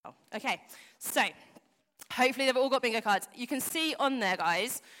Okay, so hopefully they've all got bingo cards. You can see on there,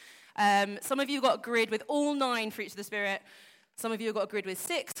 guys, some of you got a grid with all 9 fruits of the Spirit. Some of you have got a grid with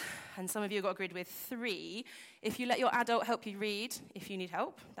 6, and some of you have got a grid with 3. If you let your adult help you read, if you need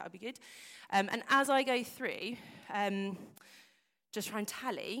help, that would be good. And as I go through, just try and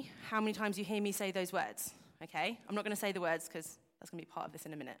tally how many times you hear me say those words, okay? I'm not going to say the words because that's going to be part of this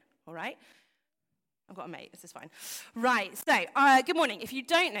in a minute, all right? I've got a mate, this is fine. Right, so, good morning. If you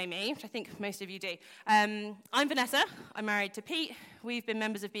don't know me, which I think most of you do, I'm Vanessa. I'm married to Pete. We've been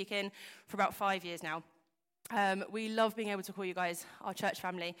members of Beacon for about 5 years now. We love being able to call you guys our church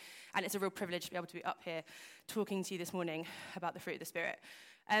family, and it's a real privilege to be able to be up here talking to you this morning about the fruit of the Spirit.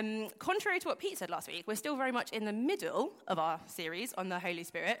 Contrary to what Pete said last week, we're still very much in the middle of our series on the Holy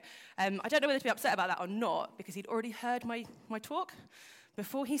Spirit. I don't know whether to be upset about that or not, because he'd already heard my talk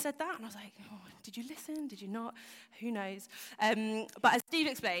before he said that, and I was like, oh, did you listen? Did you not? Who knows? But as Steve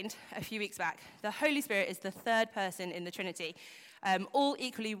explained a few weeks back, the Holy Spirit is the third person in the Trinity, all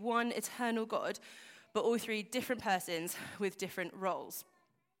equally one eternal God, but all 3 different persons with different roles.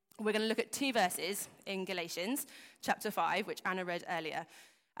 We're going to look at 2 verses in Galatians chapter 5, which Anna read earlier,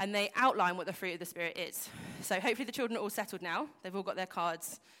 and they outline what the fruit of the Spirit is. So hopefully the children are all settled now. They've all got their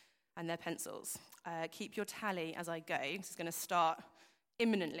cards and their pencils. Keep your tally as I go. This is going to start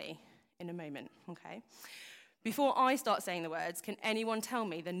imminently in a moment, okay? Before I start saying the words, can anyone tell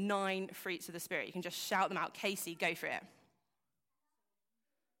me the 9 fruits of the Spirit? You can just shout them out. Casey, go for it.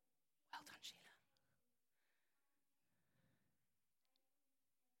 Well done, Sheila.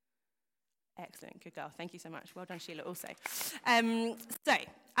 Excellent, good girl. Thank you so much. Well done, Sheila, also. So,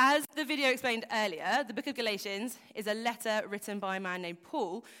 as the video explained earlier, the book of Galatians is a letter written by a man named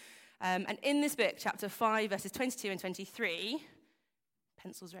Paul. And in this book, chapter 5, verses 22 and 23,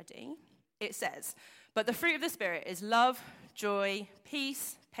 pencils ready, it says, "But the fruit of the Spirit is love, joy,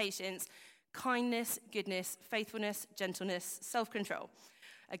 peace, patience, kindness, goodness, faithfulness, gentleness, self-control.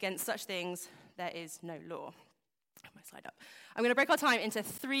 Against such things there is no law." My slide up. I'm going to break our time into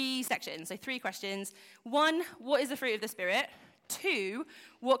 3 sections, so 3 questions. 1, what is the fruit of the Spirit? 2,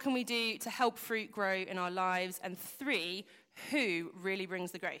 what can we do to help fruit grow in our lives? And 3, who really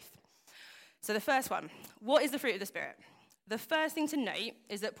brings the growth? So the first one, what is the fruit of the Spirit? The first thing to note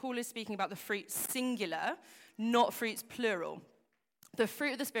is that Paul is speaking about the fruit singular, not fruits plural. The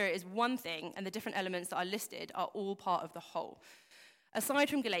fruit of the Spirit is one thing, and the different elements that are listed are all part of the whole. Aside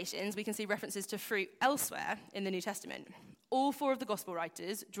from Galatians, we can see references to fruit elsewhere in the New Testament. All 4 of the gospel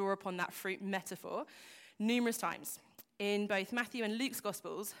writers draw upon that fruit metaphor numerous times. In both Matthew and Luke's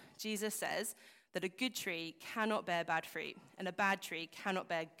gospels, Jesus says that a good tree cannot bear bad fruit, and a bad tree cannot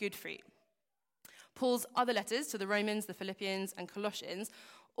bear good fruit. Paul's other letters to the Romans, the Philippians, and Colossians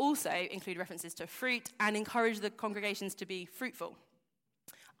also include references to fruit and encourage the congregations to be fruitful.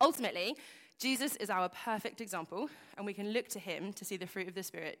 Ultimately, Jesus is our perfect example, and we can look to him to see the fruit of the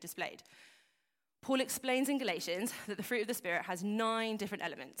Spirit displayed. Paul explains in Galatians that the fruit of the Spirit has 9 different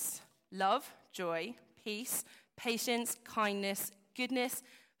elements: love, joy, peace, patience, kindness, goodness,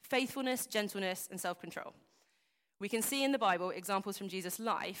 faithfulness, gentleness, and self-control. We can see in the Bible examples from Jesus'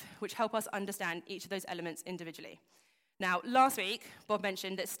 life which help us understand each of those elements individually. Now, last week, Bob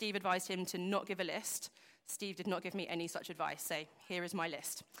mentioned that Steve advised him to not give a list. Steve did not give me any such advice, so here is my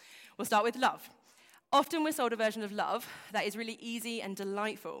list. We'll start with love. Often we're sold a version of love that is really easy and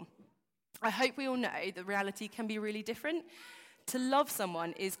delightful. I hope we all know that reality can be really different. To love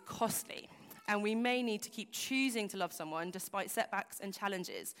someone is costly, and we may need to keep choosing to love someone despite setbacks and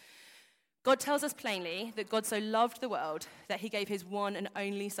challenges. God tells us plainly that God so loved the world that he gave his one and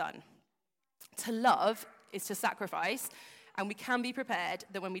only Son. To love is to sacrifice, and we can be prepared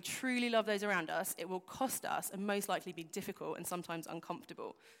that when we truly love those around us, it will cost us and most likely be difficult and sometimes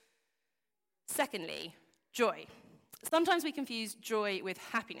uncomfortable. Secondly, joy. Sometimes we confuse joy with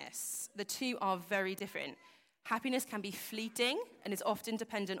happiness. The 2 are very different. Happiness can be fleeting and is often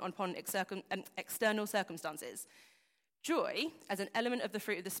dependent upon external circumstances. Joy, as an element of the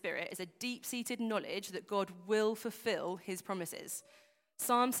fruit of the Spirit, is a deep-seated knowledge that God will fulfill his promises.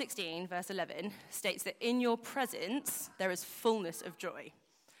 Psalm 16, verse 11, states that in your presence there is fullness of joy.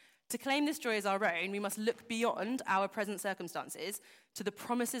 To claim this joy as our own, we must look beyond our present circumstances to the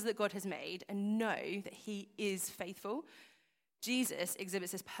promises that God has made and know that he is faithful. Jesus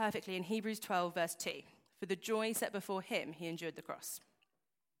exhibits this perfectly in Hebrews 12, verse 2. For the joy set before him, he endured the cross.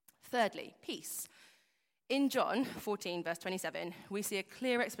 Thirdly, peace. In John 14, verse 27, we see a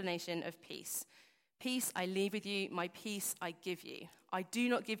clear explanation of peace. Peace I leave with you, my peace I give you. I do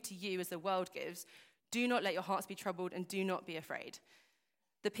not give to you as the world gives. Do not let your hearts be troubled and do not be afraid.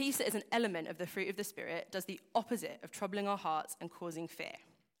 The peace that is an element of the fruit of the Spirit does the opposite of troubling our hearts and causing fear.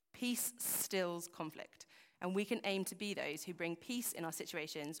 peace stills conflict, and we can aim to be those who bring peace in our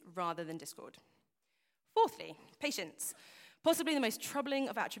situations rather than discord. Fourthly, patience. Possibly the most troubling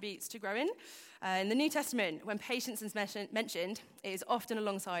of attributes to grow in. In the New Testament, when patience is mentioned, it is often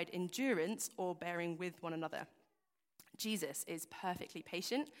alongside endurance or bearing with one another. Jesus is perfectly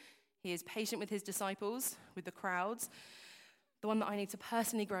patient. He is patient with his disciples, with the crowds. The one that I need to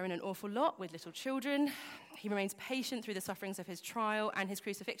personally grow in an awful lot with little children. He remains patient through the sufferings of his trial and his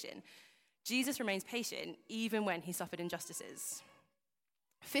crucifixion. Jesus remains patient even when he suffered injustices.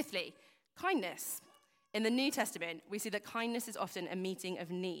 Fifthly, kindness. In the New Testament, we see that kindness is often a meeting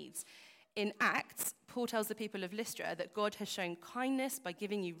of needs. In Acts, Paul tells the people of Lystra that God has shown kindness by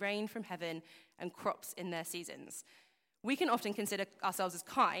giving you rain from heaven and crops in their seasons. We can often consider ourselves as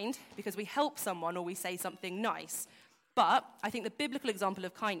kind because we help someone or we say something nice. But I think the biblical example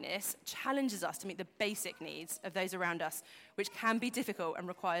of kindness challenges us to meet the basic needs of those around us, which can be difficult and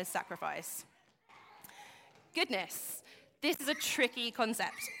requires sacrifice. Goodness. This is a tricky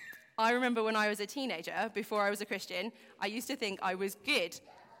concept. I remember when I was a teenager, before I was a Christian, I used to think I was good.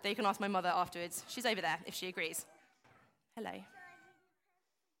 You can ask my mother afterwards. She's over there, if she agrees. Hello.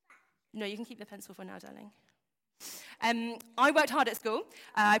 No, you can keep the pencil for now, darling. I worked hard at school.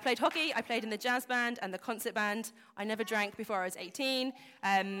 I played hockey, I played in the jazz band and the concert band. I never drank before I was 18.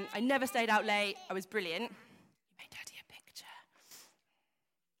 I never stayed out late. I was brilliant. You made Daddy a picture.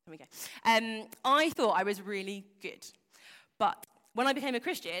 There we go. I thought I was really good. But when I became a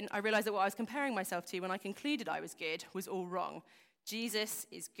Christian, I realized that what I was comparing myself to when I concluded I was good was all wrong. Jesus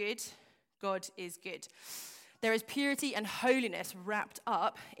is good. God is good. There is purity and holiness wrapped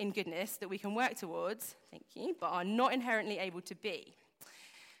up in goodness that we can work towards, thank you, but are not inherently able to be.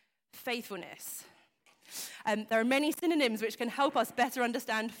 Faithfulness. There are many synonyms which can help us better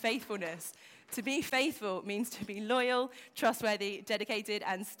understand faithfulness. To be faithful means to be loyal, trustworthy, dedicated,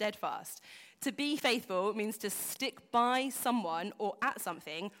 and steadfast. To be faithful means to stick by someone or at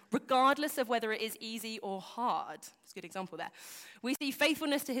something, regardless of whether it is easy or hard. That's a good example there. We see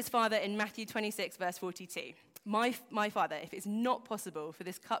faithfulness to his Father in Matthew 26, verse 42. My Father, if it's not possible for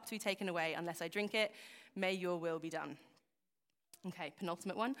this cup to be taken away unless I drink it, may your will be done. Okay,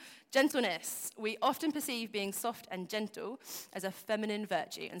 penultimate one. Gentleness. We often perceive being soft and gentle as a feminine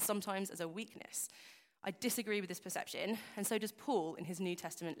virtue and sometimes as a weakness. I disagree with this perception, and so does Paul in his New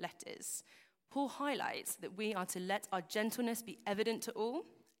Testament letters. Paul highlights that we are to let our gentleness be evident to all,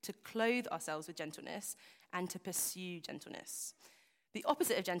 to clothe ourselves with gentleness, and to pursue gentleness. The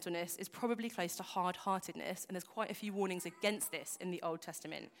opposite of gentleness is probably close to hard-heartedness, and there's quite a few warnings against this in the Old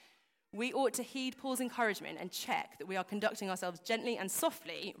Testament. We ought to heed Paul's encouragement and check that we are conducting ourselves gently and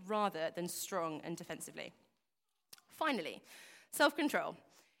softly rather than strong and defensively. Finally, self-control.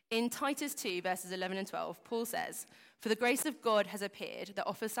 In Titus 2, verses 11 and 12, Paul says, "For the grace of God has appeared that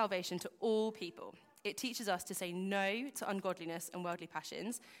offers salvation to all people. It teaches us to say no to ungodliness and worldly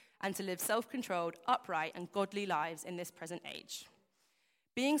passions and to live self-controlled, upright, and godly lives in this present age."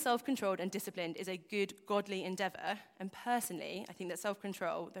 Being self-controlled and disciplined is a good, godly endeavor, and personally, I think that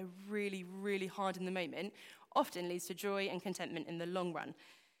self-control, though really, really hard in the moment, often leads to joy and contentment in the long run.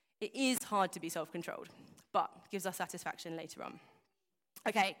 It is hard to be self-controlled, but gives us satisfaction later on.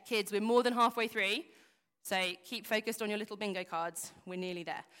 Okay, kids, we're more than halfway through, so keep focused on your little bingo cards. We're nearly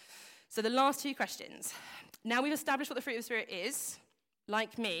there. So the last two questions. Now we've established what the fruit of the Spirit is.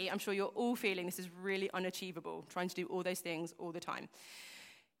 Like me, I'm sure you're all feeling this is really unachievable, trying to do all those things all the time.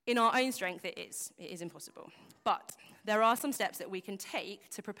 In our own strength, it is impossible. But there are some steps that we can take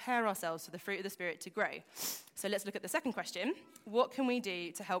to prepare ourselves for the fruit of the Spirit to grow. So let's look at the second question. What can we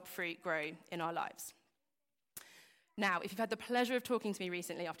do to help fruit grow in our lives? Now, if you've had the pleasure of talking to me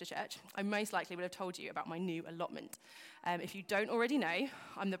recently after church, I most likely would have told you about my new allotment. If you don't already know,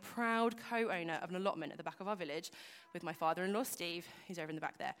 I'm the proud co-owner of an allotment at the back of our village with my father-in-law, Steve, who's over in the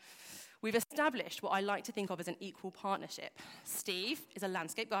back there. We've established what I like to think of as an equal partnership. Steve is a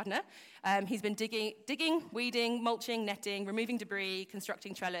landscape gardener. He's been digging, weeding, mulching, netting, removing debris,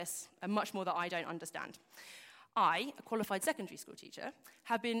 constructing trellis, and much more that I don't understand. I, a qualified secondary school teacher,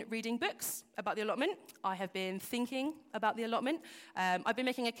 have been reading books about the allotment. I have been thinking about the allotment. I've been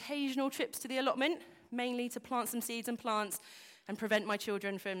making occasional trips to the allotment, mainly to plant some seeds and plants and prevent my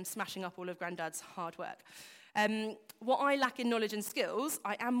children from smashing up all of Grandad's hard work. What I lack in knowledge and skills,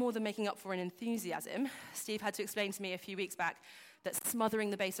 I am more than making up for in enthusiasm. Steve had to explain to me a few weeks back that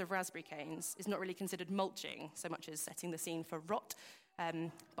smothering the base of raspberry canes is not really considered mulching so much as setting the scene for rot,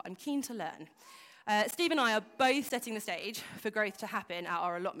 but I'm keen to learn. Steve and I are both setting the stage for growth to happen at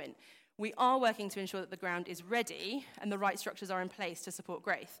our allotment. We are working to ensure that the ground is ready and the right structures are in place to support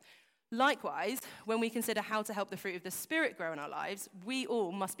growth. Likewise, when we consider how to help the fruit of the Spirit grow in our lives, we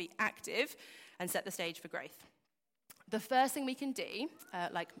all must be active and set the stage for growth. The first thing we can do,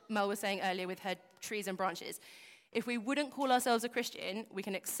 like Mel was saying earlier with her trees and branches, if we wouldn't call ourselves a Christian, we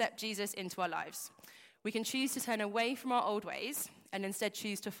can accept Jesus into our lives. We can choose to turn away from our old ways and instead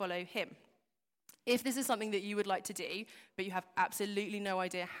choose to follow him. If this is something that you would like to do, but you have absolutely no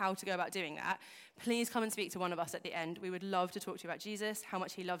idea how to go about doing that, please come and speak to one of us at the end. We would love to talk to you about Jesus, how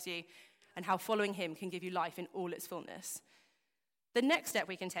much he loves you, and how following him can give you life in all its fullness. The next step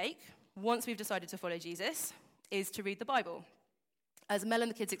we can take, once we've decided to follow Jesus, is to read the Bible. As Mel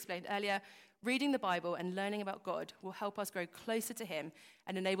and the kids explained earlier, reading the Bible and learning about God will help us grow closer to him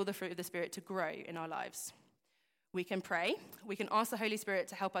and enable the fruit of the Spirit to grow in our lives. We can pray. We can ask the Holy Spirit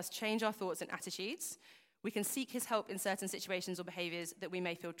to help us change our thoughts and attitudes. We can seek his help in certain situations or behaviors that we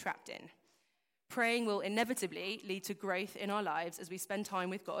may feel trapped in. Praying will inevitably lead to growth in our lives as we spend time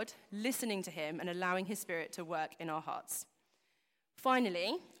with God, listening to him and allowing his Spirit to work in our hearts.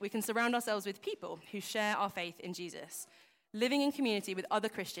 Finally, we can surround ourselves with people who share our faith in Jesus. Living in community with other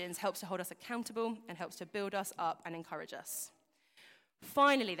Christians helps to hold us accountable and helps to build us up and encourage us.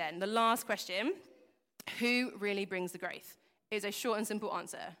 Finally then, the last question, who really brings the growth? Is a short and simple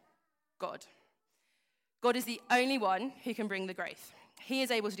answer: God. God is the only one who can bring the growth. He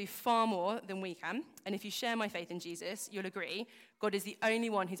is able to do far more than we can, and if you share my faith in Jesus, you'll agree, God is the only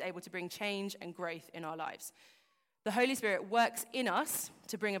one who's able to bring change and growth in our lives. The Holy Spirit works in us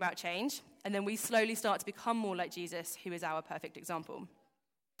to bring about change, and then we slowly start to become more like Jesus, who is our perfect example.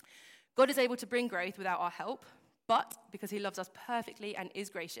 God is able to bring growth without our help, but because he loves us perfectly and is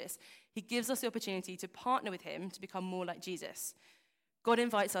gracious, he gives us the opportunity to partner with him to become more like Jesus. God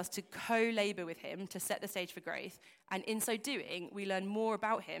invites us to co-labor with him to set the stage for growth, and in so doing, we learn more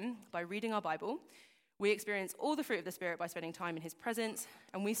about him by reading our Bible. We experience all the fruit of the Spirit by spending time in his presence,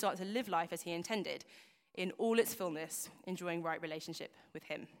 and we start to live life as he intended, in all its fullness, enjoying right relationship with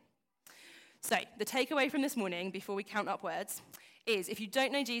him. So, the takeaway from this morning, before we count up words, is if you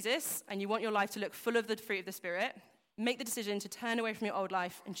don't know Jesus and you want your life to look full of the fruit of the Spirit, make the decision to turn away from your old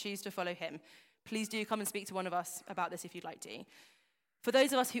life and choose to follow him. Please do come and speak to one of us about this if you'd like to. For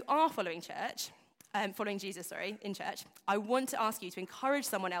those of us who are following Jesus in church, I want to ask you to encourage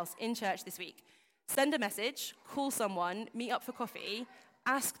someone else in church this week. Send a message, call someone, meet up for coffee,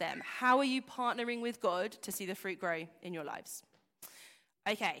 ask them, how are you partnering with God to see the fruit grow in your lives?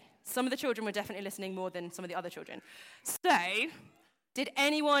 Okay, some of the children were definitely listening more than some of the other children. So, did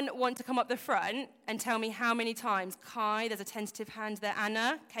anyone want to come up the front and tell me how many times? Kai, there's a tentative hand there.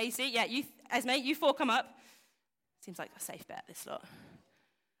 Anna, Casey, yeah, you, Esme, you four come up. Seems like a safe bet, this lot.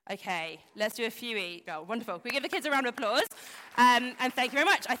 Okay, let's do a few each. Oh, wonderful. Can we give the kids a round of applause? And thank you very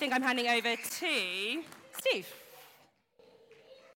much. I think I'm handing over to Steve.